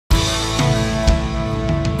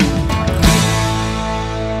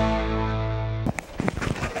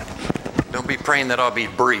praying that I'll be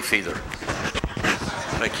brief either.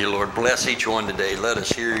 Thank you, Lord. Bless each one today. Let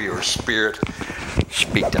us hear your Spirit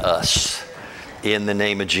speak to us in the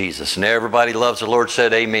name of Jesus. And everybody loves the Lord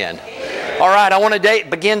said amen. All right, I want to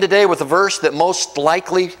begin today with a verse that most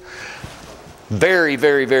likely very,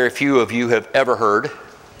 very, very few of you have ever heard.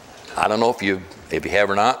 I don't know if you have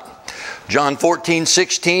or not. John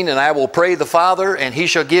 14:16, and I will pray the Father, and he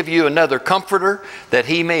shall give you another comforter, that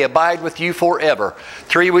he may abide with you forever.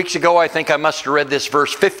 3 weeks ago, I think I must have read this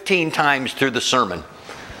verse 15 times through the sermon.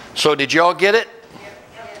 So did y'all get it?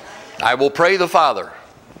 I will pray the Father,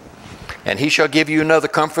 and he shall give you another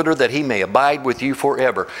comforter, that he may abide with you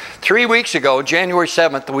forever. 3 weeks ago, January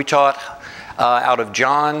 7th, we taught out of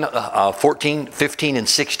John 14, 15, and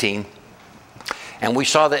 16. And we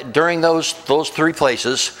saw that during those three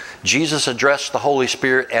places, Jesus addressed the Holy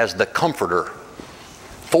Spirit as the Comforter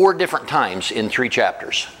 4 different times in 3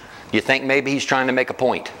 chapters. You think maybe he's trying to make a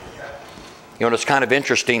point? You know, it's kind of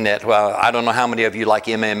interesting that, well, I don't know how many of you like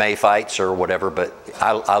MMA fights or whatever, but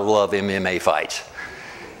I love MMA fights.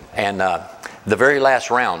 And the very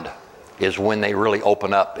last round is when they really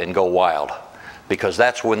open up and go wild. Because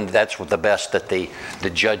that's the best that the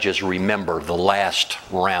judges remember, the last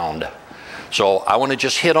round. So I want to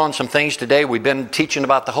just hit on some things today. We've been teaching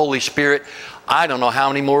about the Holy Spirit. I don't know how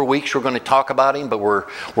many more weeks we're going to talk about him, but we're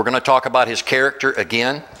going to talk about his character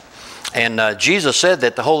again. And Jesus said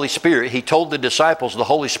that the Holy Spirit, he told the disciples the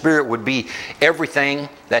Holy Spirit would be everything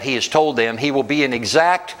that he has told them. He will be an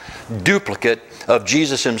exact duplicate of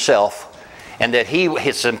Jesus himself, and that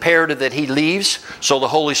it's imperative that he leaves so the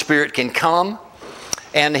Holy Spirit can come.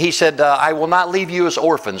 And he said, I will not leave you as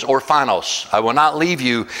orphans, orphanos. I will not leave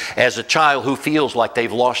you as a child who feels like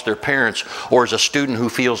they've lost their parents, or as a student who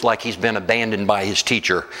feels like he's been abandoned by his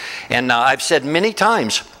teacher. And I've said many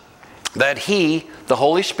times that he, the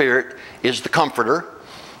Holy Spirit, is the Comforter.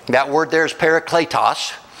 That word there is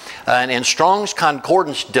parakletos. And Strong's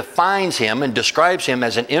Concordance defines him and describes him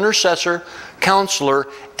as an intercessor, counselor,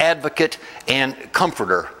 advocate, and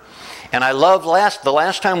comforter. And I love the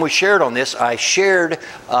last time we shared on this, I shared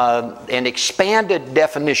an expanded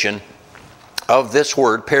definition of this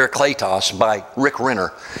word, parakletos, by Rick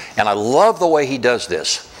Renner. And I love the way he does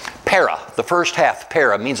this. Para, the first half,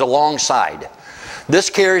 para, means alongside. This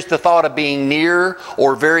carries the thought of being near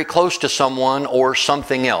or very close to someone or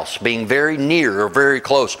something else. Being very near or very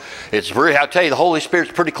close. I'll tell you, the Holy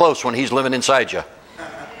Spirit's pretty close when he's living inside you.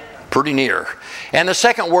 Pretty near. And the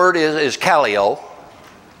second word is KALEO.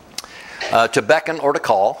 To beckon or to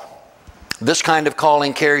call. This kind of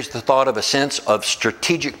calling carries the thought of a sense of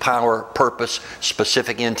strategic power, purpose,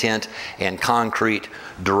 specific intent, and concrete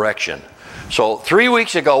direction. So 3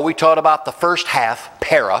 weeks ago we taught about the first half,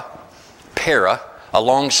 para,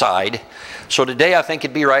 alongside. So today I think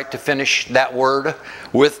it'd be right to finish that word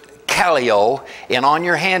with KALEO. And on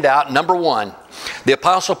your handout, number 1, the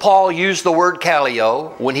Apostle Paul used the word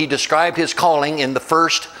KALEO when he described his calling in the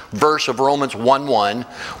first verse of Romans 1:1,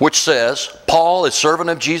 which says, Paul is servant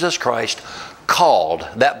of Jesus Christ, called,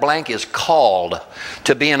 that blank is called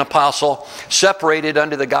to be an apostle, separated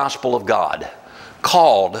unto the gospel of God.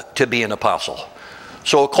 Called to be an apostle.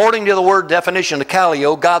 So according to the word definition of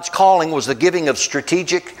KALEO, God's calling was the giving of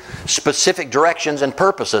strategic, specific directions and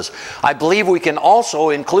purposes. I believe we can also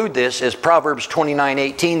include this as Proverbs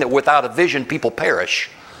 29:18, that without a vision people perish.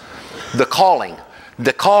 The calling,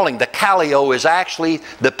 the KALEO is actually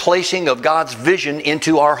the placing of God's vision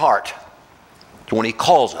into our heart when he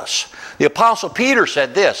calls us. The Apostle Peter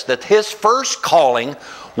said this, that his first calling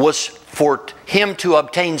was for him to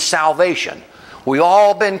obtain salvation. We've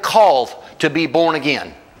all been called to be born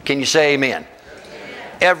again. Can you say amen?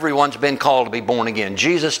 Everyone's been called to be born again.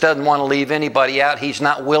 Jesus doesn't want to leave anybody out. He's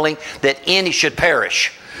not willing that any should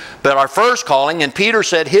perish. But our first calling, and Peter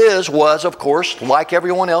said his was, of course, like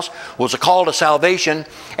everyone else, was a call to salvation.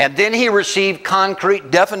 And then he received concrete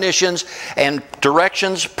definitions and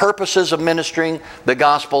directions, purposes of ministering the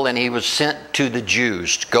gospel, and he was sent to the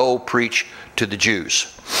Jews to go preach to the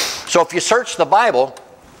Jews. So if you search the Bible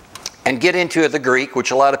and get into the Greek, which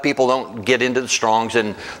a lot of people don't get into the Strongs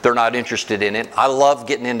and they're not interested in it. I love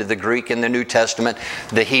getting into the Greek in the New Testament,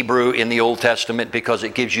 the Hebrew in the Old Testament, because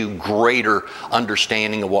it gives you greater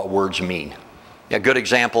understanding of what words mean. A good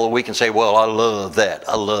example, we can say, well, I love that,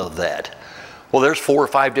 I love that. Well, there's 4 or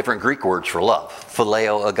 5 different Greek words for love.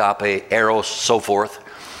 Phileo, agape, eros, so forth.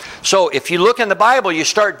 So if you look in the Bible, you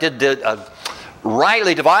start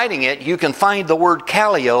rightly dividing it, you can find the word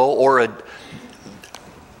KALEO, or a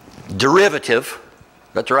derivative,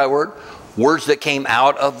 that's the right word, words that came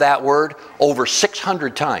out of that word, over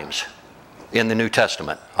 600 times in the New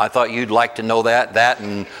Testament. I thought you'd like to know that. That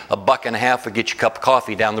and $1.50 would get you a cup of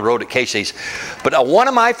coffee down the road at Casey's. But one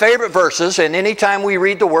of my favorite verses, and anytime we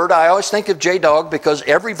read the Word, I always think of J-Dog because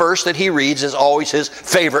every verse that he reads is always his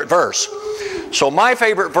favorite verse. So my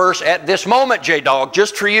favorite verse at this moment, J-Dog,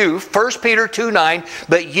 just for you, 1 Peter 2:9,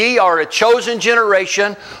 but ye are a chosen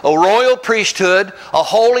generation, a royal priesthood, a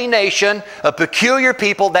holy nation, a peculiar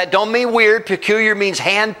people. That don't mean weird. Peculiar means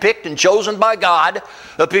hand-picked and chosen by God.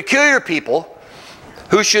 A peculiar people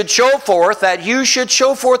who should show forth, that you should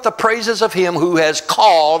show forth the praises of Him who has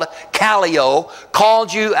called, KALEO,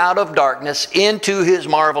 called you out of darkness into His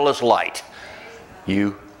marvelous light.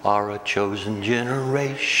 You are a chosen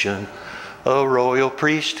generation, a royal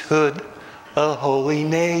priesthood, a holy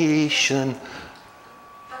nation.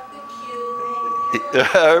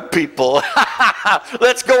 People.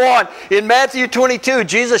 Let's go on. In Matthew 22,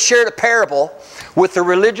 Jesus shared a parable with the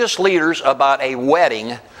religious leaders about a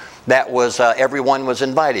wedding that was everyone was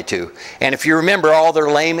invited to. And if you remember all their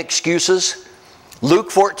lame excuses,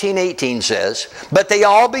 Luke 14:18 says, but they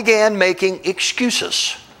all began making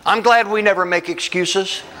excuses. I'm glad we never make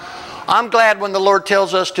excuses. I'm glad when the Lord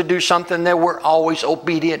tells us to do something that we're always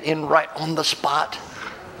obedient and right on the spot.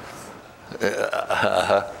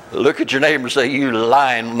 Look at your neighbor and say, you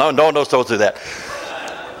lying. No, don't do that.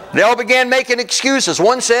 They all began making excuses.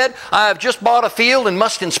 One said, I have just bought a field and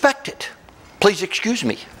must inspect it. Please excuse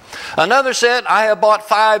me. Another said, I have bought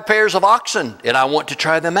 5 pairs of oxen and I want to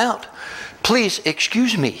try them out. Please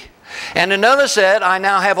excuse me. And another said, I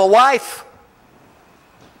now have a wife.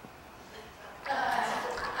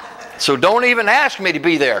 So don't even ask me to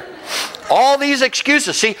be there. All these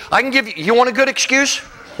excuses. See, I can give you, you want a good excuse?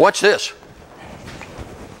 Watch this.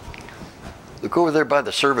 Look over there by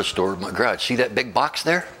the service door of my garage. See that big box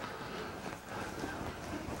there?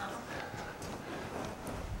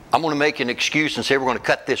 I'm going to make an excuse and say we're going to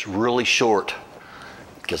cut this really short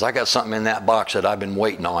because I got something in that box that I've been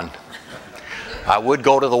waiting on. I would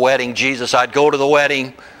go to the wedding, Jesus, I'd go to the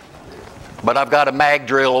wedding, but I've got a mag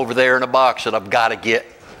drill over there in a box that I've got to get.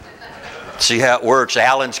 See how it works.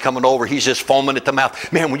 Alan's coming over. He's just foaming at the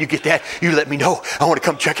mouth. Man, when you get that, you let me know. I want to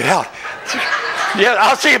come check it out. Yeah,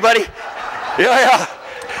 I'll see you, buddy. Yeah.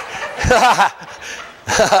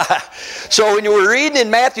 So when you were reading in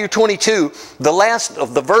Matthew 22, the last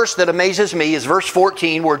of the verse that amazes me is verse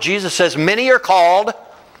 14, where Jesus says, many are called,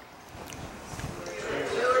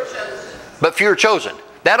 but few are chosen.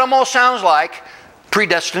 That almost sounds like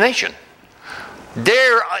predestination.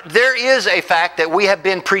 There is a fact that we have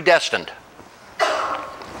been predestined.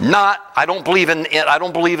 I don't believe in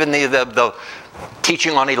the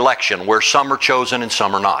teaching on election where some are chosen and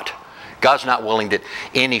some are not. God's not willing that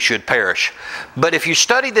any should perish. But if you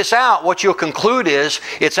study this out, what you'll conclude is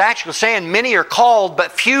it's actually saying many are called,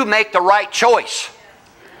 but few make the right choice.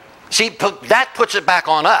 See, that puts it back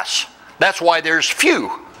on us. That's why there's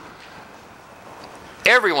few.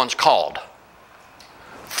 Everyone's called.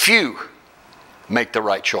 Few make the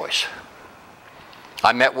right choice.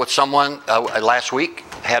 I met with someone last week,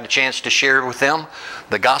 had a chance to share with them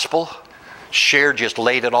the gospel. Shared, just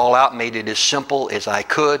laid it all out, made it as simple as I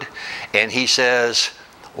could. And he says,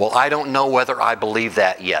 well, I don't know whether I believe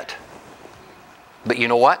that yet. But you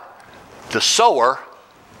know what? The sower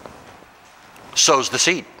sows the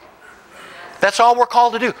seed. That's all we're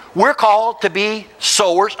called to do. We're called to be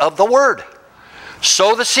sowers of the word.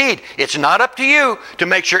 Sow the seed. It's not up to you to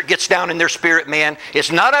make sure it gets down in their spirit, man.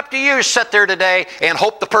 It's not up to you to sit there today and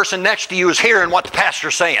hope the person next to you is hearing what the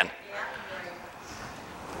pastor's saying.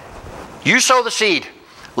 You sow the seed.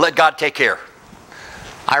 Let God take care.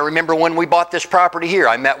 I remember when we bought this property here,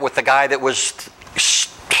 I met with the guy that was,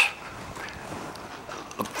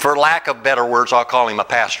 for lack of better words, I'll call him a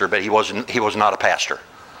pastor, but he was not a pastor.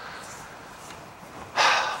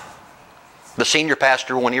 The senior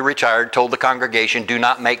pastor, when he retired, told the congregation, do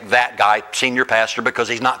not make that guy senior pastor because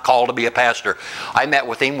he's not called to be a pastor. I met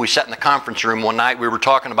with him. We sat in the conference room one night. We were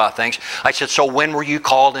talking about things. I said, so when were you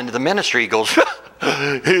called into the ministry? He goes,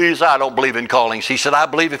 he said, I don't believe in callings. He said, I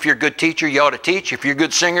believe if you're a good teacher, you ought to teach. If you're a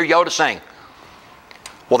good singer, you ought to sing.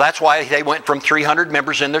 Well, that's why they went from 300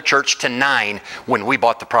 members in their church to 9 when we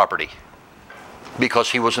bought the property.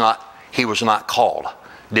 Because he was not called.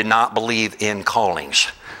 Did not believe in callings.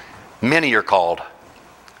 Many are called.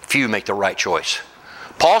 Few make the right choice.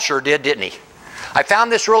 Paul sure did, didn't he? I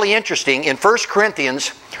found this really interesting. In 1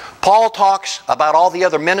 Corinthians, Paul talks about all the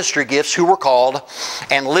other ministry gifts who were called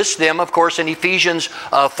and lists them, of course, in Ephesians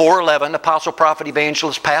 4:11, apostle, prophet,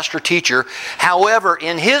 evangelist, pastor, teacher. However,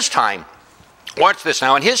 in his time, Watch this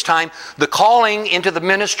now. In his time, the calling into the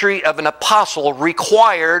ministry of an apostle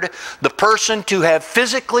required the person to have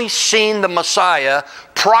physically seen the Messiah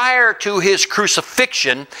prior to his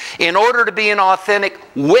crucifixion in order to be an authentic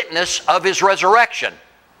witness of his resurrection.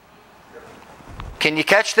 Can you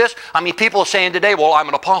catch this? I mean, people are saying today, well, I'm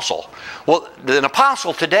an apostle. Well, an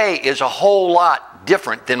apostle today is a whole lot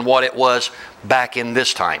different than what it was back in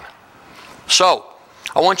this time. So,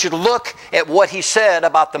 I want you to look at what he said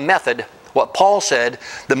about the method, what Paul said,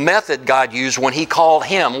 the method God used when he called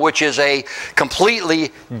him, which is a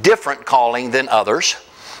completely different calling than others.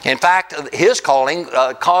 In fact, his calling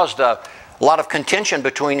caused a lot of contention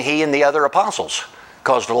between he and the other apostles.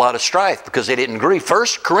 Caused a lot of strife because they didn't agree.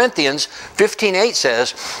 1 Corinthians 15:8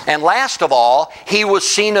 says, "And last of all, he was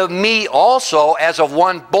seen of me also as of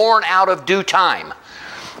one born out of due time."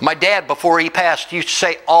 My dad, before he passed, used to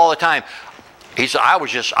say all the time, he said, I was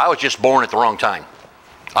just born at the wrong time.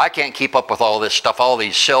 I can't keep up with all this stuff, all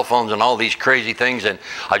these cell phones and all these crazy things, and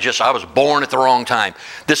I was born at the wrong time.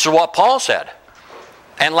 This is what Paul said.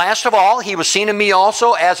 "And last of all, he was seen in me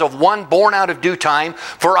also as of one born out of due time,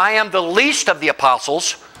 for I am the least of the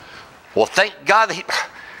apostles." Well, thank God.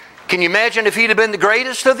 Can you imagine if he'd have been the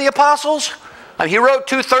greatest of the apostles? I mean, he wrote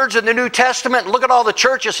 2/3 of the New Testament, and look at all the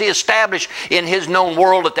churches he established in his known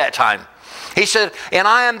world at that time. He said, "And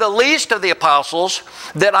I am the least of the apostles,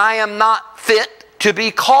 that I am not fit to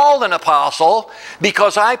be called an apostle,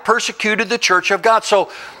 because I persecuted the church of God." So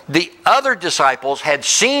the other disciples had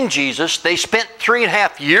seen Jesus. They spent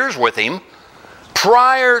 3.5 years with him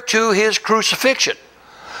prior to his crucifixion.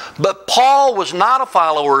 But Paul was not a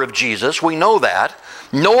follower of Jesus, we know that,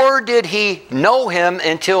 nor did he know him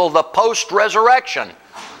until the post-resurrection.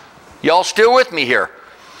 Y'all still with me here?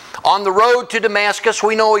 On the road to Damascus,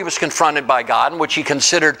 we know he was confronted by God, in which he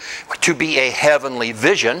considered to be a heavenly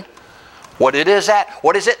vision. What it is that?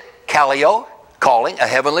 What is it? KALEO, calling, a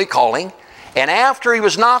heavenly calling. And after he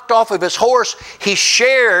was knocked off of his horse, he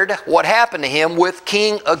shared what happened to him with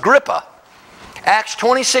King Agrippa. Acts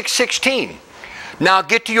 26:16. "Now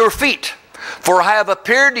get to your feet, for I have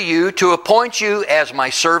appeared to you to appoint you as my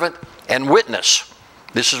servant and witness."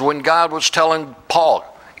 This is when God was telling Paul,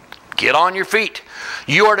 get on your feet.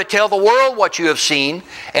 "You are to tell the world what you have seen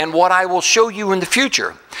and what I will show you in the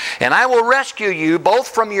future. And I will rescue you both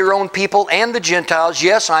from your own people and the Gentiles.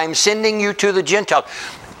 Yes, I am sending you to the Gentiles."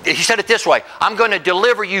 He said it this way, I'm going to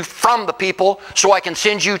deliver you from the people so I can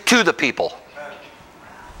send you to the people.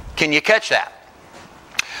 Can you catch that?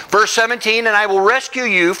 Verse 17, "And I will rescue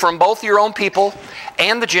you from both your own people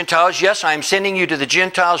and the Gentiles. Yes, I am sending you to the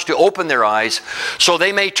Gentiles to open their eyes, so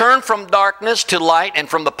they may turn from darkness to light and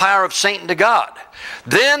from the power of Satan to God.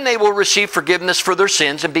 Then they will receive forgiveness for their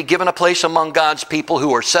sins and be given a place among God's people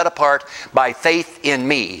who are set apart by faith in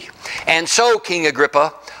me. And so, King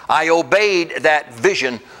Agrippa, I obeyed that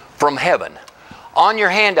vision from heaven." On your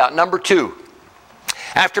handout, number 2.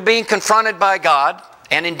 After being confronted by God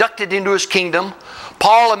and inducted into his kingdom,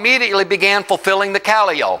 Paul immediately began fulfilling the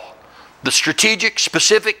KALEO, the strategic,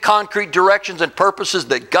 specific, concrete directions and purposes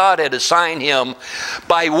that God had assigned him,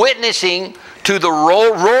 by witnessing to the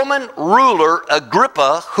Roman ruler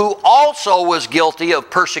Agrippa, who also was guilty of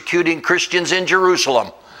persecuting Christians in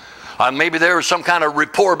Jerusalem. Maybe there was some kind of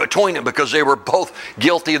rapport between them because they were both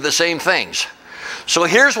guilty of the same things. So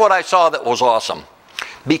here's what I saw that was awesome.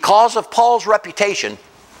 Because of Paul's reputation,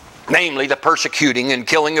 namely the persecuting and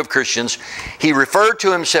killing of Christians, he referred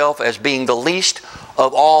to himself as being the least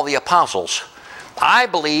of all the apostles. I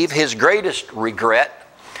believe his greatest regret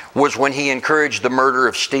was when he encouraged the murder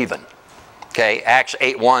of Stephen. Okay, Acts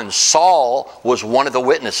 8:1, Saul was one of the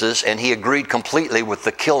witnesses, and he agreed completely with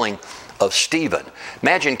the killing of Stephen.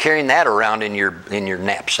 Imagine carrying that around in your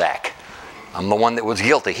knapsack. I'm the one that was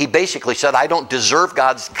guilty. He basically said, I don't deserve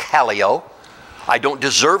God's KALEO. I don't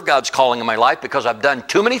deserve God's calling in my life because I've done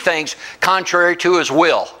too many things contrary to his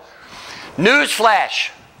will. Newsflash.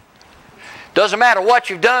 Doesn't matter what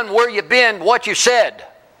you've done, where you've been, what you said.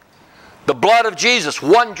 The blood of Jesus,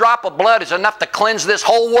 one drop of blood is enough to cleanse this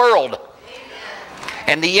whole world.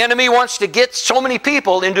 And the enemy wants to get so many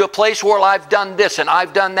people into a place where I've done this and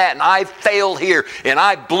I've done that and I've failed here and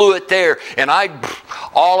I blew it there and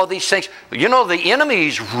all of these things. You know, the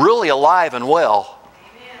enemy's really alive and well.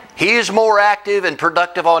 He is more active and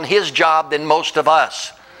productive on his job than most of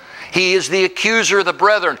us. He is the accuser of the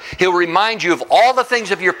brethren. He'll remind you of all the things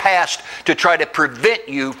of your past to try to prevent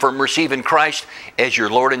you from receiving Christ as your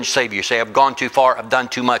Lord and Savior. You say, I've gone too far, I've done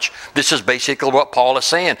too much. This is basically what Paul is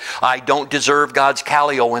saying. I don't deserve God's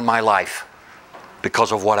KALEO in my life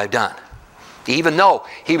because of what I've done. Even though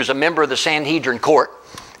he was a member of the Sanhedrin court,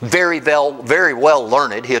 very well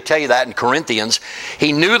learned. He'll tell you that in Corinthians.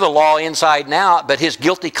 He knew the law inside and out, but his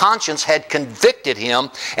guilty conscience had convicted him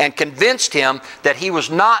and convinced him that he was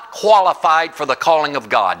not qualified for the calling of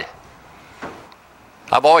God.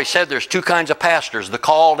 I've always said there's two kinds of pastors, the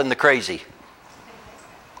called and the crazy.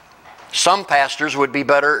 Some pastors would be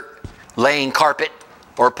better laying carpet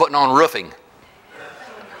or putting on roofing.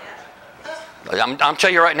 I'm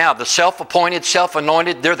telling you right now, the self-appointed,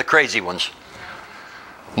 self-anointed, they're the crazy ones.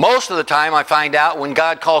 Most of the time I find out when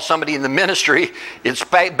God calls somebody in the ministry, it's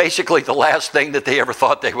basically the last thing that they ever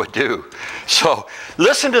thought they would do. So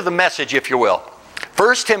listen to the message, if you will.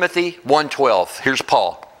 1 Timothy 1:12. Here's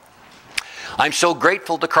Paul. I'm so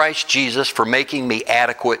grateful to Christ Jesus for making me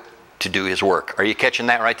adequate to do his work. Are you catching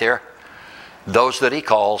that right there? Those that he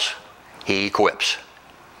calls, he equips.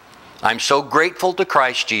 I'm so grateful to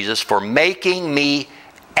Christ Jesus for making me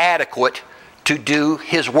adequate to do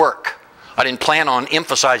his work. I didn't plan on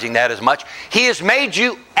emphasizing that as much. He has made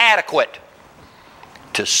you adequate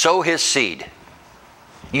to sow his seed.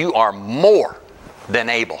 You are more than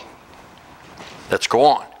able. Let's go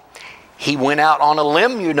on. He went out on a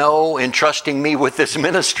limb, you know, entrusting me with this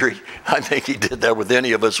ministry. I think he did that with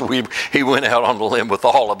any of us. He went out on a limb with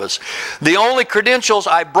all of us. The only credentials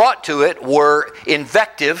I brought to it were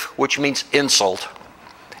invective, which means insult,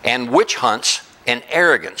 and witch hunts and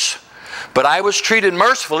arrogance. But I was treated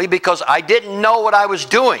mercifully because I didn't know what I was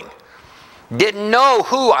doing. Didn't know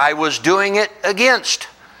who I was doing it against.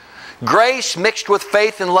 Grace mixed with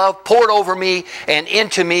faith and love poured over me and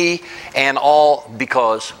into me, and all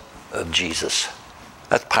because of Jesus.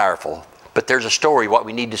 That's powerful. But there's a story, what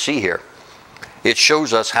we need to see here. It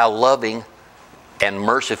shows us how loving and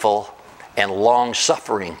merciful and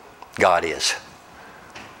long-suffering God is.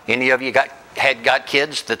 Any of you got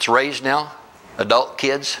kids that's raised now? Adult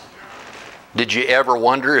kids? Did you ever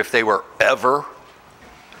wonder if they were ever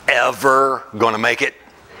going to make it?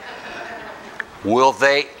 Will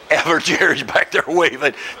they ever? Jerry's back there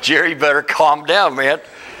waving. Jerry, better calm down, man.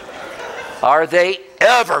 Are they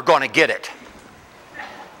ever going to get it?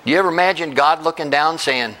 You ever imagine God looking down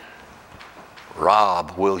saying,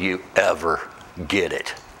 Rob, will you ever get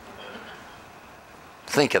it?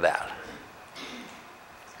 Think of that.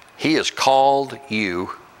 He has called you.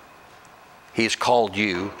 He's called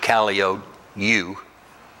you, KALEO, you,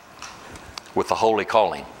 with a holy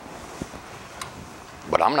calling.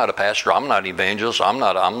 But I'm not a pastor. I'm not an evangelist. I'm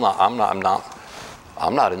not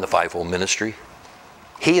in the fivefold ministry.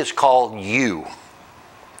 He has called you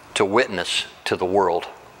to witness to the world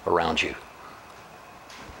around you.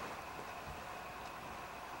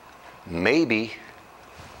 Maybe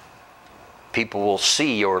people will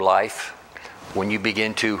see your life when you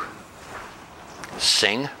begin to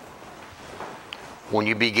sing, when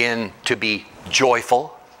you begin to be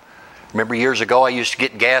joyful. Remember years ago I used to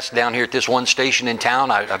get gas down here at this one station in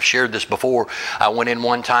town. I've shared this before. I went in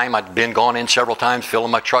one time. I'd been gone in several times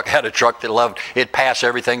filling my truck. I had a truck that loved, it'd pass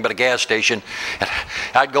everything but a gas station. And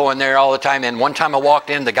I'd go in there all the time. And one time I walked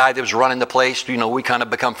in, the guy that was running the place, you know, we kind of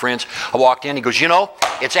become friends. I walked in, he goes, you know,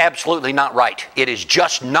 it's absolutely not right. It is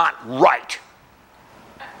just not right.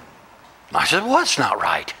 I said, what's not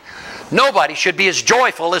right? Nobody should be as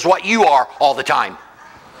joyful as what you are all the time.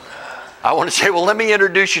 I want to say, well, let me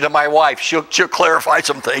introduce you to my wife. She'll clarify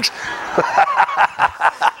some things.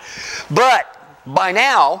 But by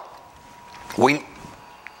now, we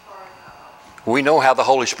know how the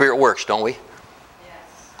Holy Spirit works, don't we? Yes.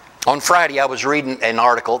 On Friday, I was reading an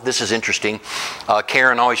article. This is interesting.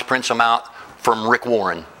 Karen always prints them out from Rick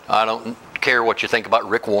Warren. I don't care what you think about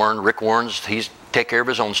Rick Warren. Rick Warren's, he's take care of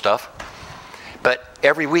his own stuff. But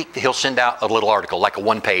every week, he'll send out a little article, like a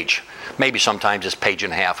one page. Maybe sometimes it's a page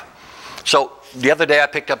and a half. So the other day I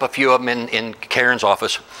picked up a few of them in Karen's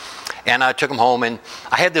office, and I took them home, and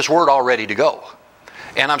I had this word all ready to go.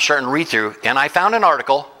 And I'm starting to read through, and I found an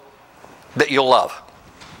article that you'll love.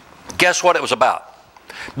 Guess what it was about?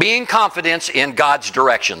 Being confident in God's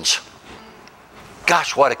directions.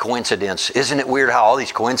 Gosh, what a coincidence. Isn't it weird how all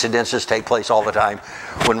these coincidences take place all the time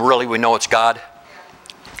when really we know it's God?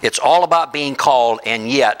 It's all about being called, and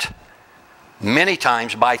yet many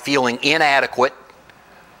times by feeling inadequate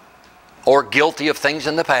or guilty of things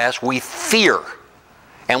in the past, we fear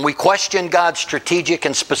and we question God's strategic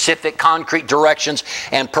and specific concrete directions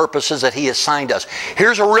and purposes that He has assigned us.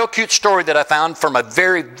 Here's a real cute story that I found from a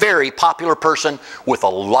very, very popular person with a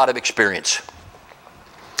lot of experience.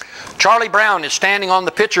 Charlie Brown is standing on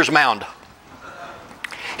the pitcher's mound.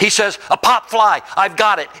 He says, a pop fly, I've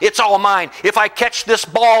got it, it's all mine. If I catch this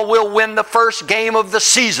ball, we'll win the first game of the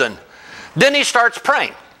season. Then he starts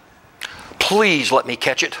praying. Please let me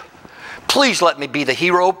catch it. Please let me be the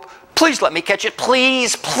hero. Please let me catch it.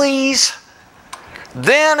 Please, please.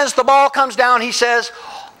 Then as the ball comes down, he says,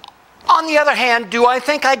 on the other hand, do I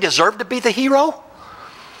think I deserve to be the hero?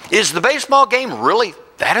 Is the baseball game really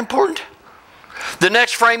that important? The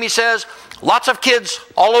next frame he says, lots of kids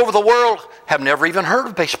all over the world have never even heard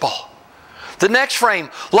of baseball. The next frame,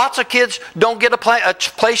 lots of kids don't get a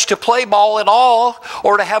place to play ball at all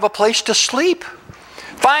or to have a place to sleep.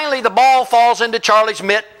 Finally, the ball falls into Charlie's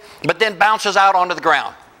mitt, but then bounces out onto the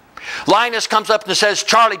ground. Linus comes up and says,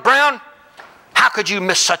 Charlie Brown, how could you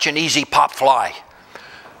miss such an easy pop fly?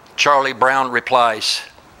 Charlie Brown replies,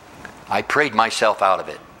 I prayed myself out of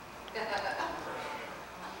it.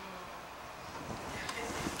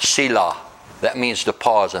 Selah. That means to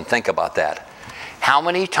pause and think about that. How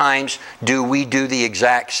many times do we do the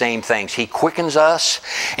exact same things? He quickens us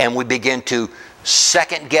and we begin to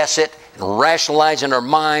second guess it, and rationalize in our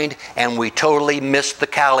mind, and we totally miss the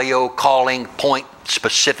KALEO calling point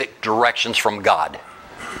specific directions from God.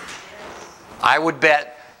 I would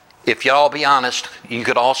bet, if you all be honest, you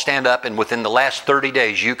could all stand up and within the last 30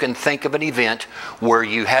 days you can think of an event where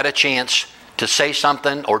you had a chance to say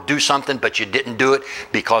something or do something, but you didn't do it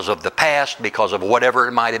because of the past, because of whatever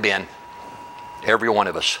it might have been. Every one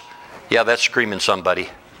of us. Yeah, that's screaming somebody.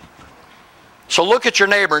 So look at your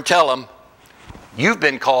neighbor and tell him, you've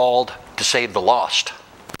been called to save the lost.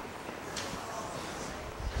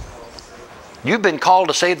 You've been called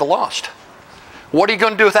to save the lost. What are you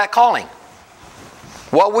going to do with that calling?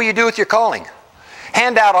 What will you do with your calling?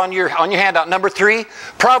 Handout on your handout, number 3,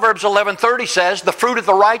 Proverbs 11:30 says, the fruit of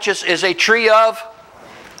the righteous is a tree of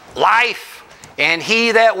life, and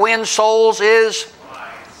he that wins souls is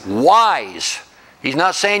wise. He's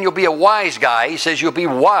not saying you'll be a wise guy. He says you'll be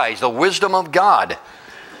wise, the wisdom of God.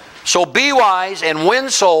 So be wise and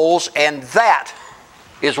win souls, and that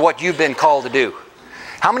is what you've been called to do.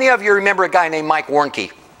 How many of you remember a guy named Mike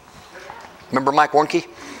Warnke? Remember Mike Warnke?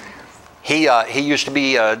 He used to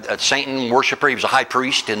be a Satan worshiper. He was a high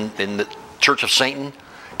priest in the Church of Satan.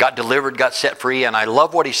 Got delivered, got set free, and I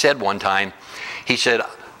love what he said one time. He said,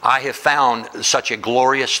 I have found such a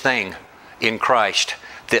glorious thing in Christ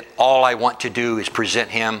that all I want to do is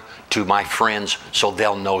present him to my friends so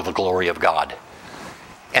they'll know the glory of God.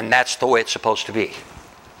 And that's the way it's supposed to be.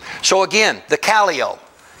 So again, the KALEO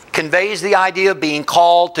conveys the idea of being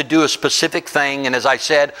called to do a specific thing. And as I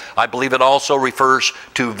said, I believe it also refers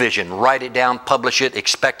to vision. Write it down, publish it,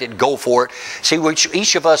 expect it, go for it. See,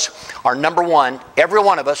 each of us are number one. Every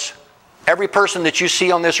one of us, every person that you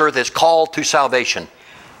see on this earth is called to salvation.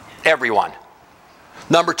 Everyone.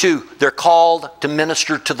 Number 2, they're called to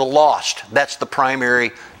minister to the lost. That's the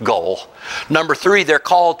primary goal. Number 3, they're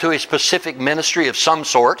called to a specific ministry of some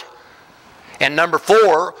sort. And number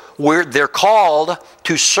 4, they're called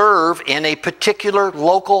to serve in a particular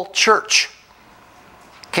local church.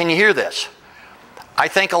 Can you hear this? I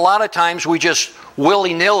think a lot of times we just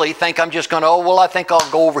willy-nilly think I'm just going to, I think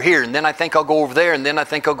I'll go over here, and then I think I'll go over there, and then I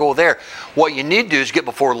think I'll go there. What you need to do is get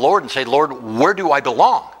before the Lord and say, Lord, where do I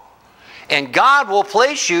belong? And God will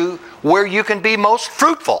place you where you can be most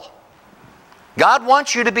fruitful. God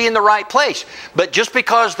wants you to be in the right place. But just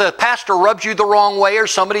because the pastor rubs you the wrong way, or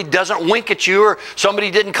somebody doesn't wink at you, or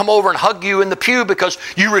somebody didn't come over and hug you in the pew because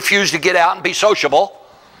you refuse to get out and be sociable.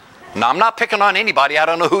 Now, I'm not picking on anybody. I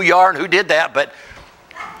don't know who you are and who did that, but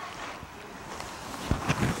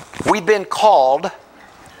we've been called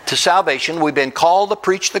to salvation. We've been called to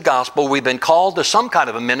preach the gospel. We've been called to some kind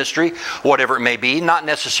of a ministry, whatever it may be, not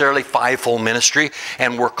necessarily fivefold ministry.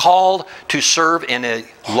 And we're called to serve in a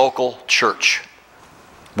local church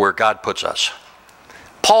where God puts us.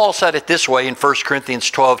 Paul said it this way in 1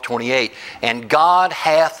 Corinthians 12:28, and God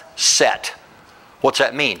hath set. What's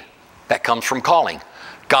that mean? That comes from calling.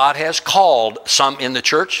 God has called some in the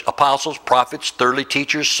church, apostles, prophets, thirdly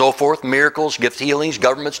teachers, so forth, miracles, gifts, healings,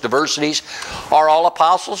 governments, diversities. Are all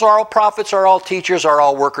apostles, are all prophets, are all teachers, are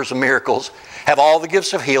all workers of miracles, have all the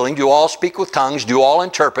gifts of healing, do all speak with tongues, do all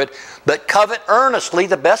interpret, but covet earnestly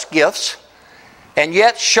the best gifts, and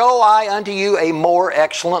yet show I unto you a more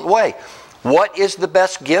excellent way. What is the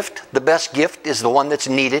best gift? The best gift is the one that's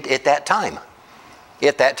needed at that time.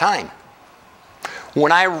 At that time.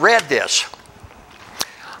 When I read this,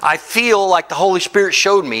 I feel like the Holy Spirit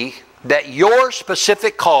showed me that your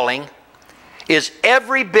specific calling is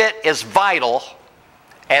every bit as vital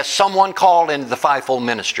as someone called into the fivefold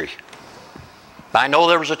ministry. I know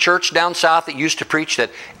there was a church down south that used to preach that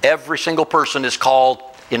every single person is called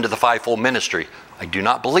into the fivefold ministry. I do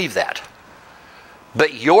not believe that.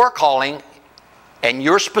 But your calling and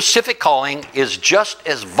your specific calling is just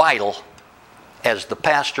as vital as the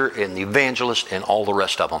pastor and the evangelist and all the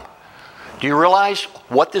rest of them. Do you realize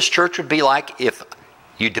what this church would be like if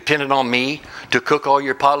You depended on me to cook all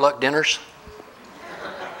your potluck dinners?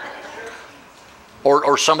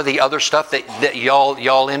 Or some of the other stuff that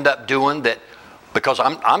y'all end up doing, that because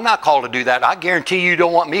I'm not called to do that. I guarantee you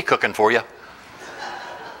don't want me cooking for you.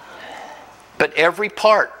 But every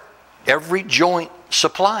part, every joint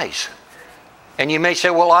supplies. And you may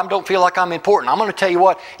say, well, I don't feel like I'm important. I'm going to tell you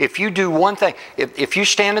what, if you do one thing, if you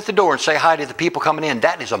stand at the door and say hi to the people coming in,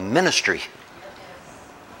 that is a ministry.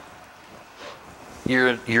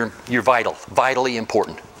 You're vitally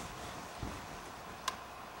important.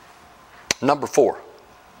 Number 4.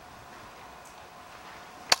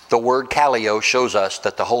 The word KALEO shows us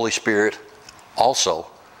that the Holy Spirit also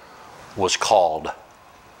was called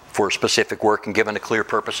for a specific work and given a clear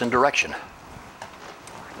purpose and direction.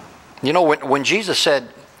 You know, when Jesus said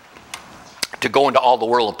to go into all the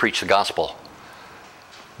world and preach the gospel,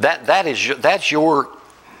 that's your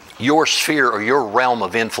sphere or your realm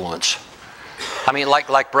of influence. I mean,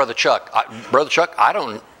 like Brother Chuck. Brother Chuck, I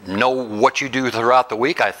don't know what you do throughout the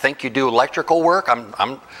week. I think you do electrical work.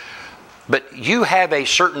 But you have a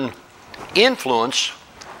certain influence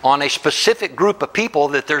on a specific group of people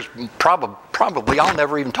that there's probably I'll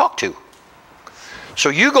never even talk to. So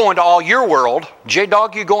you go into all your world.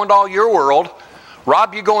 J-Dog, you go into all your world.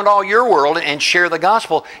 Rob, you go into all your world and share the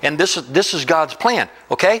gospel. And this is God's plan.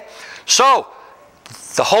 Okay? So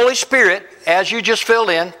the Holy Spirit, as you just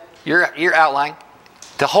filled in your outline,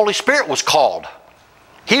 the Holy Spirit was called.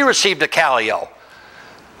 He received a KALEO.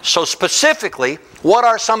 So specifically, what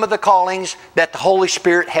are some of the callings that the Holy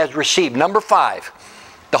Spirit has received? Number 5,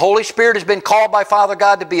 the Holy Spirit has been called by Father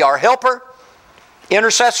God to be our helper,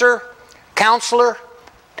 intercessor, counselor,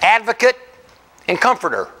 advocate, and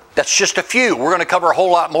comforter. That's just a few. We're going to cover a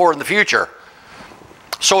whole lot more in the future.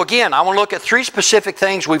 So again, I want to look at 3 specific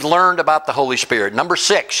things we've learned about the Holy Spirit. Number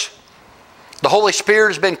 6, the Holy Spirit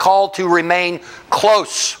has been called to remain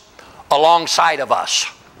close alongside of us.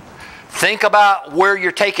 Think about where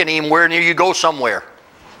you're taking Him, where near you go somewhere.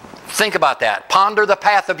 Think about that. Ponder the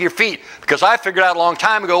path of your feet. Because I figured out a long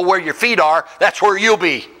time ago where your feet are, that's where you'll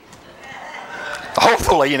be.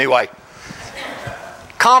 Hopefully, anyway.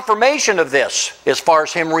 Confirmation of this, as far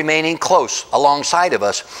as Him remaining close alongside of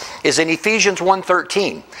us, is in Ephesians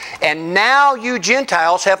 1:13. And now you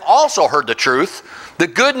Gentiles have also heard the truth, the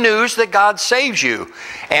good news that God saves you.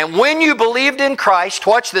 And when you believed in Christ,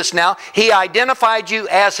 watch this now, He identified you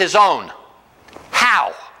as His own.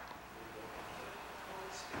 How?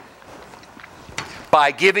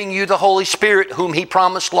 By giving you the Holy Spirit whom He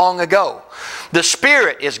promised long ago. The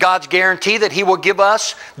Spirit is God's guarantee that He will give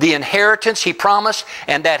us the inheritance He promised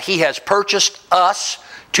and that He has purchased us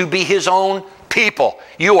to be His own people.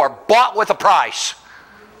 You are bought with a price.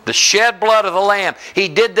 The shed blood of the Lamb. He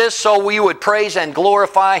did this so we would praise and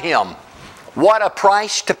glorify Him. What a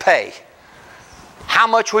price to pay. How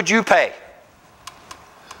much would you pay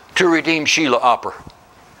to redeem Sheila Opper?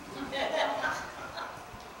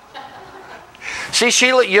 See,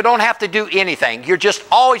 Sheila, you don't have to do anything. You're just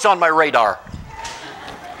always on my radar.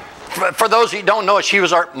 For those who don't know it, she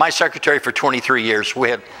was my secretary for 23 years. We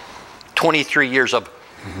had 23 years of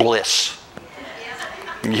bliss.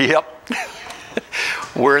 Yep.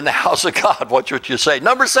 We're in the house of God. Watch what you say.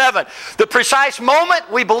 Number 7, the precise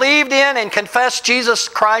moment we believed in and confessed Jesus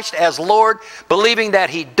Christ as Lord, believing that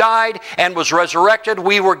He died and was resurrected,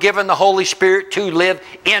 we were given the Holy Spirit to live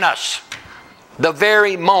in us. The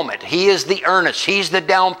very moment. He is the earnest. He's the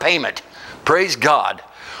down payment. Praise God.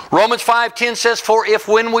 Romans 5:10 says, for if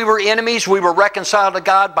when we were enemies we were reconciled to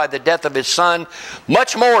God by the death of His Son,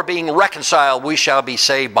 much more being reconciled we shall be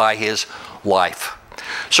saved by His life.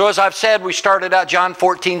 So as I've said, we started out John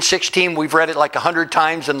 14:16. We've read it like 100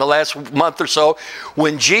 times in the last month or so.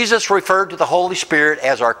 When Jesus referred to the Holy Spirit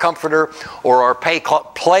as our comforter or our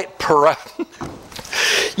parakletos,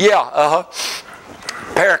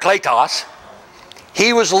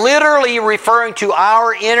 He was literally referring to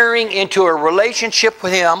our entering into a relationship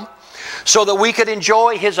with Him so that we could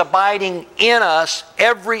enjoy His abiding in us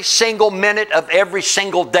every single minute of every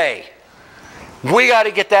single day. We got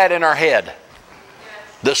to get that in our head.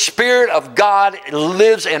 The Spirit of God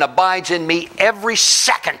lives and abides in me every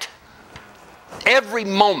second, every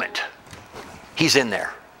moment. He's in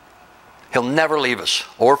there. He'll never leave us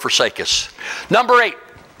or forsake us. Number 8,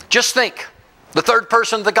 just think. The third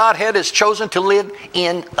person of the Godhead is chosen to live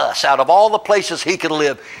in us. Out of all the places He could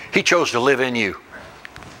live, He chose to live in you.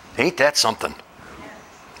 Ain't that something?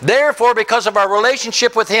 Therefore, because of our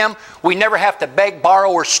relationship with Him, we never have to beg, borrow,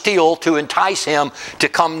 or steal to entice Him to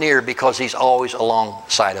come near because He's always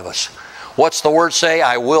alongside of us. What's the word say?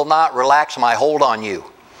 I will not relax my hold on you.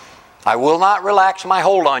 I will not relax my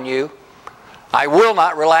hold on you I will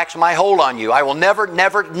not relax my hold on you. I will never,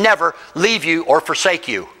 never, never leave you or forsake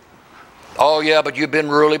you. Oh yeah, but you've been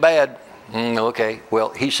really bad. Okay, well,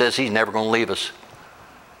 he says he's never going to leave us.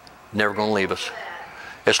 Never going to leave us.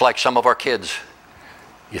 It's like some of our kids.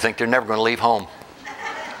 You think they're never going to leave home.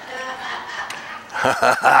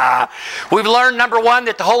 We've learned, number 1,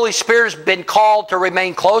 that the Holy Spirit has been called to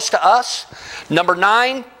remain close to us. Number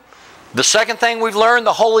 9, the second thing we've learned,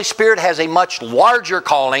 the Holy Spirit has a much larger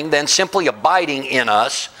calling than simply abiding in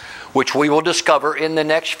us, which we will discover in the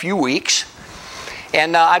next few weeks.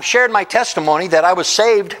 And I've shared my testimony that I was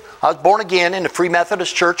saved. I was born again in the Free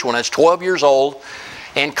Methodist Church when I was 12 years old.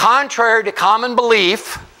 And contrary to common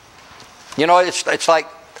belief, you know, it's like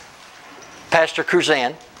Pastor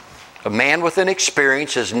Cruzan, a man with an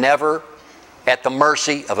experience is never at the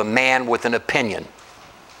mercy of a man with an opinion.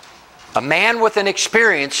 A man with an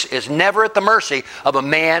experience is never at the mercy of a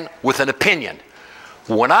man with an opinion.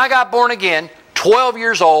 When I got born again, 12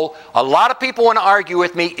 years old, a lot of people want to argue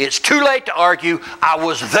with me. It's too late to argue. I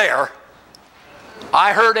was there.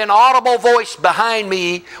 I heard an audible voice behind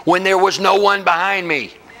me when there was no one behind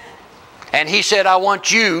me. And he said, I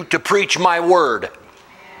want you to preach my word.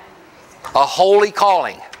 A holy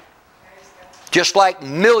calling. Just like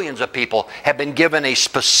millions of people have been given a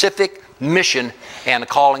specific mission and a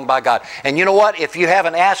calling by God. And you know what? If you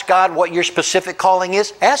haven't asked God what your specific calling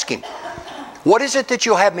is, ask Him. What is it that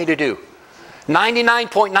you'll have me to do?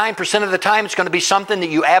 99.9% of the time it's going to be something that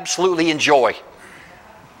you absolutely enjoy.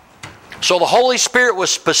 So the Holy Spirit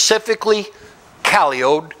was specifically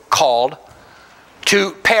KALEO'd, called,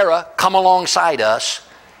 to come alongside us,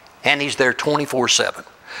 and He's there 24/7.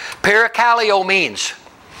 Parakletos means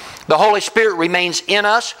the Holy Spirit remains in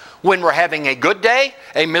us when we're having a good day,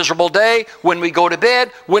 a miserable day, when we go to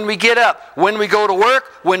bed, when we get up, when we go to work,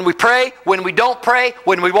 when we pray, when we don't pray,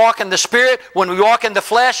 when we walk in the Spirit, when we walk in the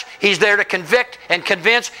flesh. He's there to convict and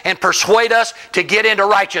convince and persuade us to get into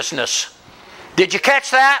righteousness. Did you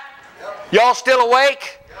catch that? Y'all still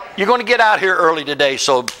awake? You're going to get out here early today,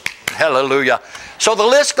 so hallelujah. So the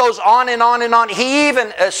list goes on and on and on. He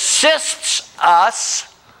even assists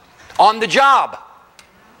us on the job.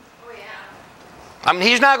 I mean,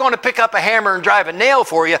 He's not going to pick up a hammer and drive a nail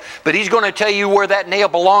for you, but He's going to tell you where that nail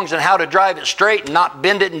belongs and how to drive it straight and not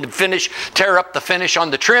bend it and tear up the finish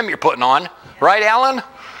on the trim you're putting on. Right, Alan?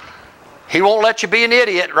 He won't let you be an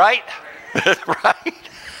idiot, right? Right?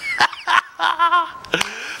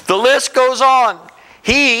 The list goes on.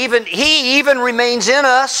 He even remains in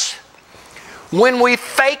us when we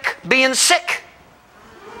fake being sick.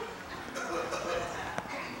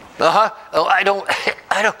 Oh, I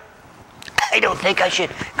don't think I should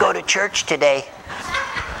go to church today.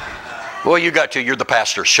 Well, you got to. You're the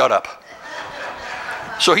pastor. Shut up.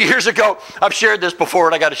 So years ago, I've shared this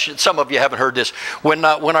before, and some of you haven't heard this. When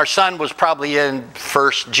our son was probably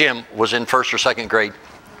Jim was in first or second grade.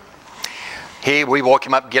 We woke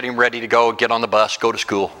him up, get him ready to go, get on the bus, go to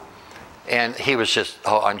school. And he was just,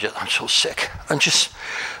 I'm so sick. I'm just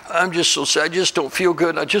so sick. I just don't feel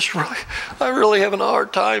good. I really having a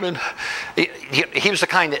hard time. And he was the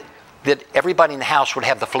kind that everybody in the house would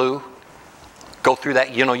have the flu. Go through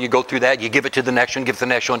that, you go through that, you give it to the next one, give it to the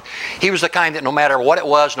next one. He was the kind that no matter what it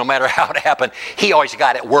was, no matter how it happened, he always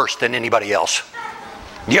got it worse than anybody else.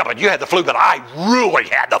 Yeah, but you had the flu, but I really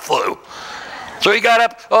had the flu. So he got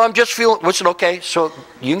up, I'm just feeling, I said, okay, so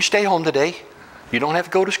you can stay home today. You don't have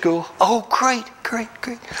to go to school. Oh, great.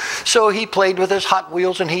 So he played with his Hot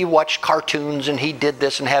Wheels and he watched cartoons and he did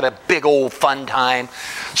this and had a big old fun time.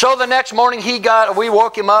 So the next morning we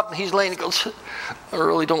woke him up and he's laying, he goes, I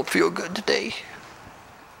really don't feel good today.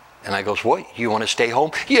 And I goes, what, you want to stay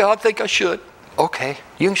home? Yeah, I think I should. Okay,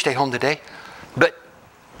 you can stay home today. But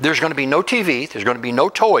there's going to be no TV, there's going to be no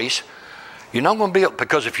toys. You're not going to be able,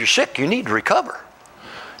 because if you're sick, you need to recover.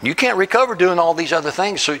 You can't recover doing all these other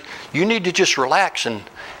things, so you need to just relax and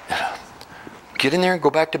get in there and go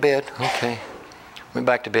back to bed. Okay, went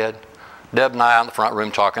back to bed. Deb and I out in the front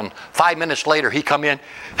room talking. 5 minutes later, he come in.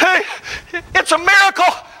 Hey, it's a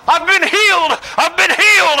miracle. I've been healed. I've been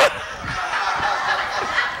healed.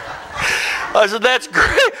 I said, that's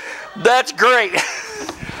great. That's great.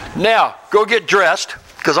 Now, go get dressed,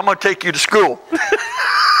 because I'm going to take you to school.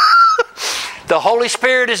 The Holy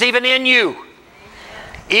Spirit is even in you.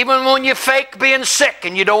 Even when you fake being sick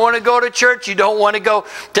and you don't want to go to church, you don't want to go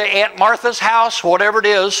to Aunt Martha's house, whatever it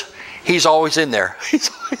is, He's always in there.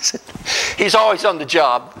 He's always on the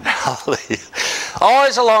job.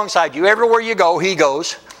 Always alongside you. Everywhere you go, He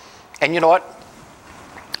goes. And you know what?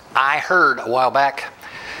 I heard a while back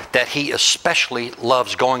that He especially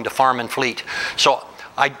loves going to Farm and Fleet. So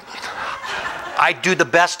I I do the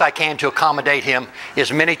best I can to accommodate him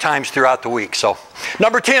as many times throughout the week. So,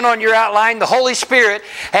 number 10 on your outline, the Holy Spirit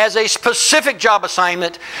has a specific job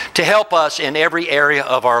assignment to help us in every area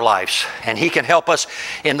of our lives. And he can help us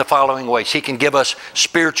in the following ways. He can give us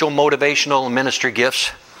spiritual, motivational, and ministry gifts.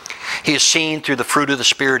 He is seen through the fruit of the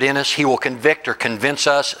Spirit in us. He will convict or convince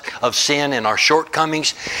us of sin and our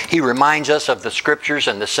shortcomings. He reminds us of the Scriptures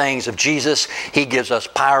and the sayings of Jesus. He gives us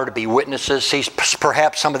power to be witnesses.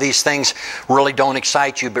 Perhaps some of these things really don't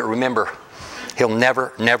excite you, but remember, He'll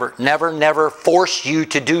never, never, never, never force you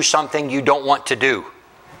to do something you don't want to do.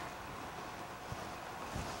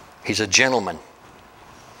 He's a gentleman,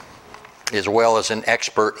 as well as an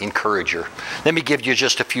expert encourager. Let me give you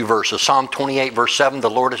just a few verses. Psalm 28, verse 7, the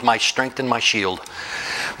Lord is my strength and my shield.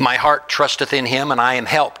 My heart trusteth in him, and I am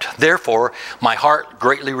helped. Therefore, my heart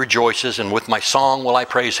greatly rejoices, and with my song will I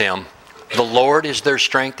praise him. The Lord is their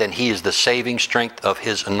strength, and he is the saving strength of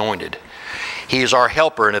his anointed. He is our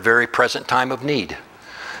helper in a very present time of need.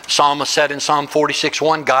 Psalmist said in Psalm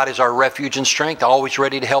 46:1, God is our refuge and strength, always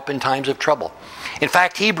ready to help in times of trouble. In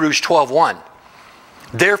fact, Hebrews 12:1,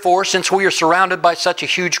 therefore, since we are surrounded by such a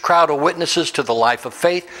huge crowd of witnesses to the life of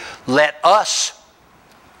faith, let us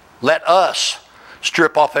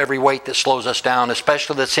strip off every weight that slows us down,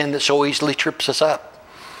 especially the sin that so easily trips us up.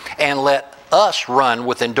 And let us run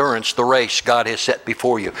with endurance the race God has set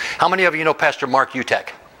before you. How many of you know Pastor Mark Utek?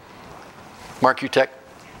 Mark Utek?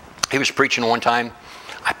 He was preaching one time,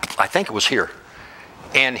 I think it was here,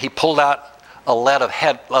 and he pulled out a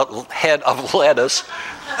head of lettuce,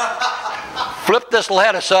 flipped this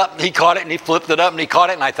lettuce up, he caught it, and he flipped it up, and he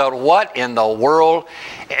caught it, and I thought, what in the world?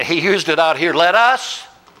 And he used it out here. Let us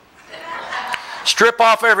strip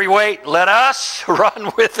off every weight. Let us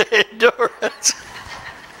run with endurance.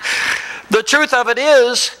 The truth of it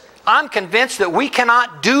is, I'm convinced that we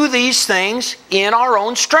cannot do these things in our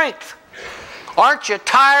own strength. Aren't you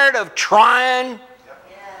tired of trying?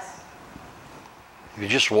 Yes. You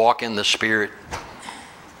just walk in the Spirit.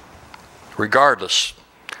 Regardless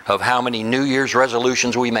of how many New Year's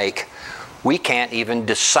resolutions we make, we can't even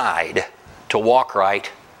decide to walk right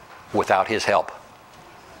without his help.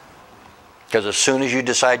 Because as soon as you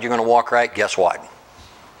decide you're going to walk right, guess what?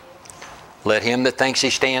 Let him that thinks he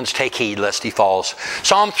stands take heed lest he falls.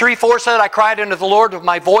 Psalm 3:4 said, I cried unto the Lord with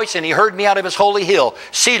my voice, and he heard me out of his holy hill.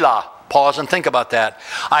 Selah. Pause and think about that.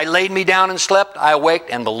 I laid me down and slept. I awaked,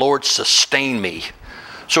 and the Lord sustained me.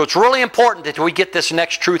 So it's really important that we get this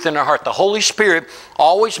next truth in our heart. The Holy Spirit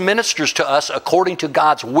always ministers to us according to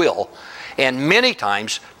God's will, and many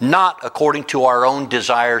times not according to our own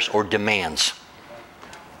desires or demands.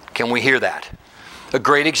 Can we hear that? A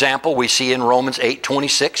great example we see in Romans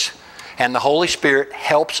 8:26. And the Holy Spirit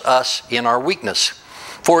helps us in our weakness.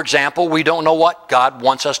 For example, we don't know what God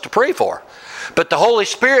wants us to pray for. But the Holy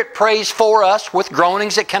Spirit prays for us with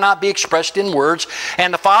groanings that cannot be expressed in words.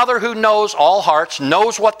 And the Father who knows all hearts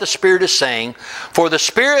knows what the Spirit is saying. For the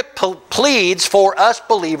Spirit pleads for us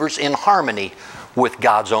believers in harmony with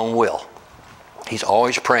God's own will. He's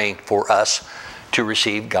always praying for us to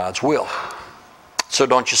receive God's will. So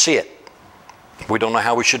don't you see it? We don't know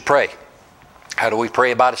how we should pray. How do we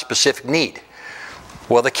pray about a specific need?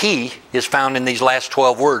 Well, the key is found in these last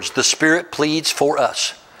 12 words. The Spirit pleads for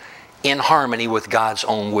us in harmony with God's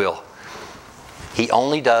own will. He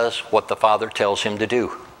only does what the Father tells him to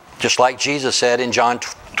do. Just like Jesus said in John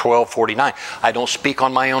 12:49, I don't speak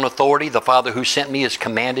on my own authority. The Father who sent me has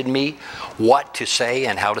commanded me what to say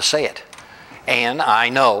and how to say it. And I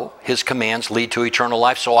know his commands lead to eternal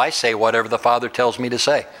life, so I say whatever the Father tells me to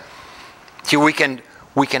say. See, we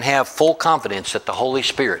can have full confidence that the Holy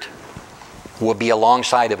Spirit will be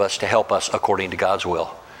alongside of us to help us according to God's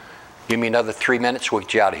will. Give me another 3 minutes, we'll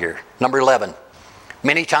get you out of here. Number 11,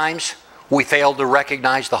 many times we fail to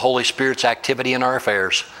recognize the Holy Spirit's activity in our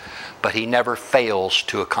affairs, but he never fails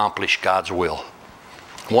to accomplish God's will.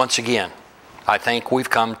 Once again, I think we've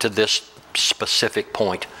come to this specific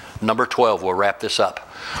point. Number 12, we'll wrap this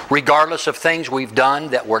up. Regardless of things we've done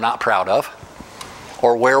that we're not proud of,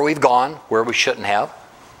 or where we've gone where we shouldn't have,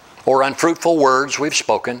 or unfruitful words we've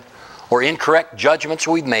spoken, or incorrect judgments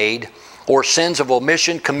we've made, or sins of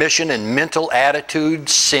omission, commission, and mental attitude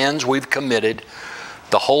sins we've committed,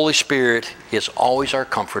 the Holy Spirit is always our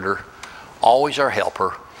comforter, always our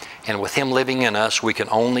helper, and with him living in us, we can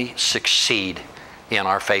only succeed in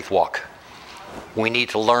our faith walk. We need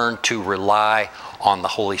to learn to rely on the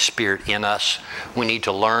Holy Spirit in us. We need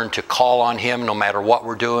to learn to call on him no matter what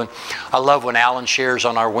we're doing. I love when Alan shares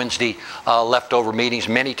on our Wednesday leftover meetings.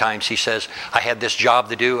 Many times he says, I had this job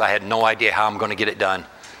to do. I had no idea how I'm going to get it done.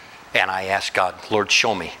 And I asked God, Lord,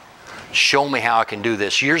 show me. Show me how I can do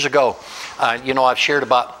this. Years ago, I've shared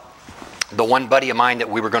about the one buddy of mine that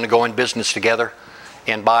we were going to go in business together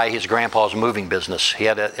and buy his grandpa's moving business. He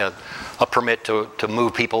had a permit to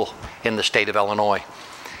move people in the state of Illinois.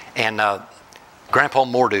 And Grandpa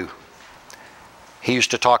Mordew, he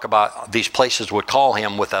used to talk about these places would call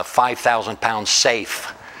him with a 5,000-pound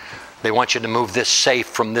safe. They want you to move this safe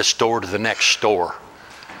from this door to the next store.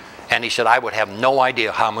 And he said, I would have no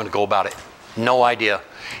idea how I'm going to go about it. No idea.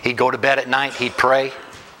 He'd go to bed at night, he'd pray,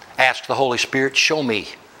 ask the Holy Spirit, show me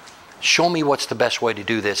what's the best way to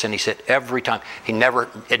do this. And he said every time, it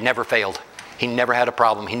never failed. He never had a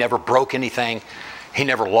problem. He never broke anything. He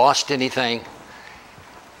never lost anything.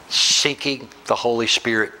 Seeking the Holy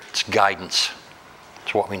Spirit's guidance.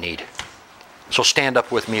 It's what we need. So stand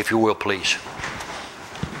up with me if you will, please.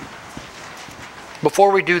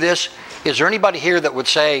 Before we do this, is there anybody here that would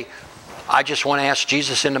say, I just want to ask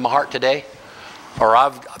Jesus into my heart today? Or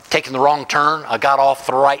I've taken the wrong turn. I got off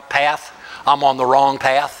the right path. I'm on the wrong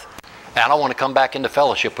path. And I want to come back into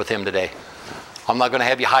fellowship with Him today. I'm not going to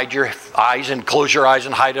have you hide your eyes and close your eyes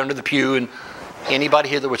and hide under the pew. And anybody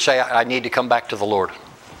here that would say, I need to come back to the Lord.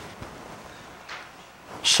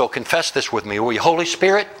 So confess this with me, will you? Holy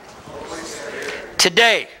Spirit,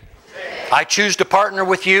 today I choose to partner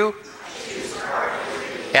with you.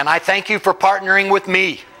 And I thank you for partnering with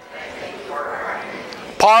me.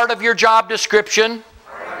 Part of your job description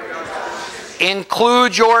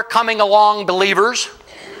includes your coming along believers.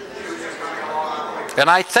 And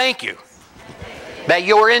I thank you that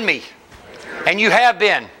you're in me. And you have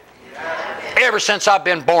been ever since I've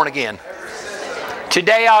been born again.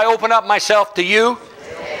 Today I open up myself to you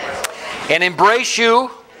and embrace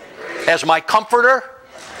you as my comforter,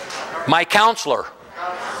 my counselor,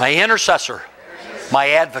 my intercessor,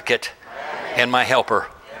 my advocate, and my helper.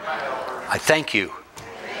 I thank you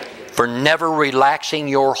for never relaxing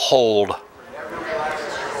your hold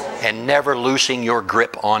and never loosing your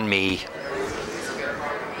grip on me.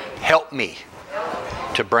 Help me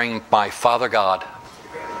to bring my Father God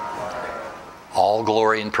all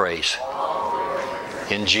glory and praise.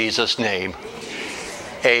 In Jesus' name,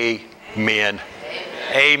 amen.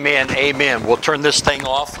 Amen. Amen. We'll turn this thing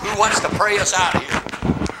off. Who wants to pray us out of here?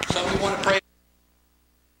 Somebody want to pray?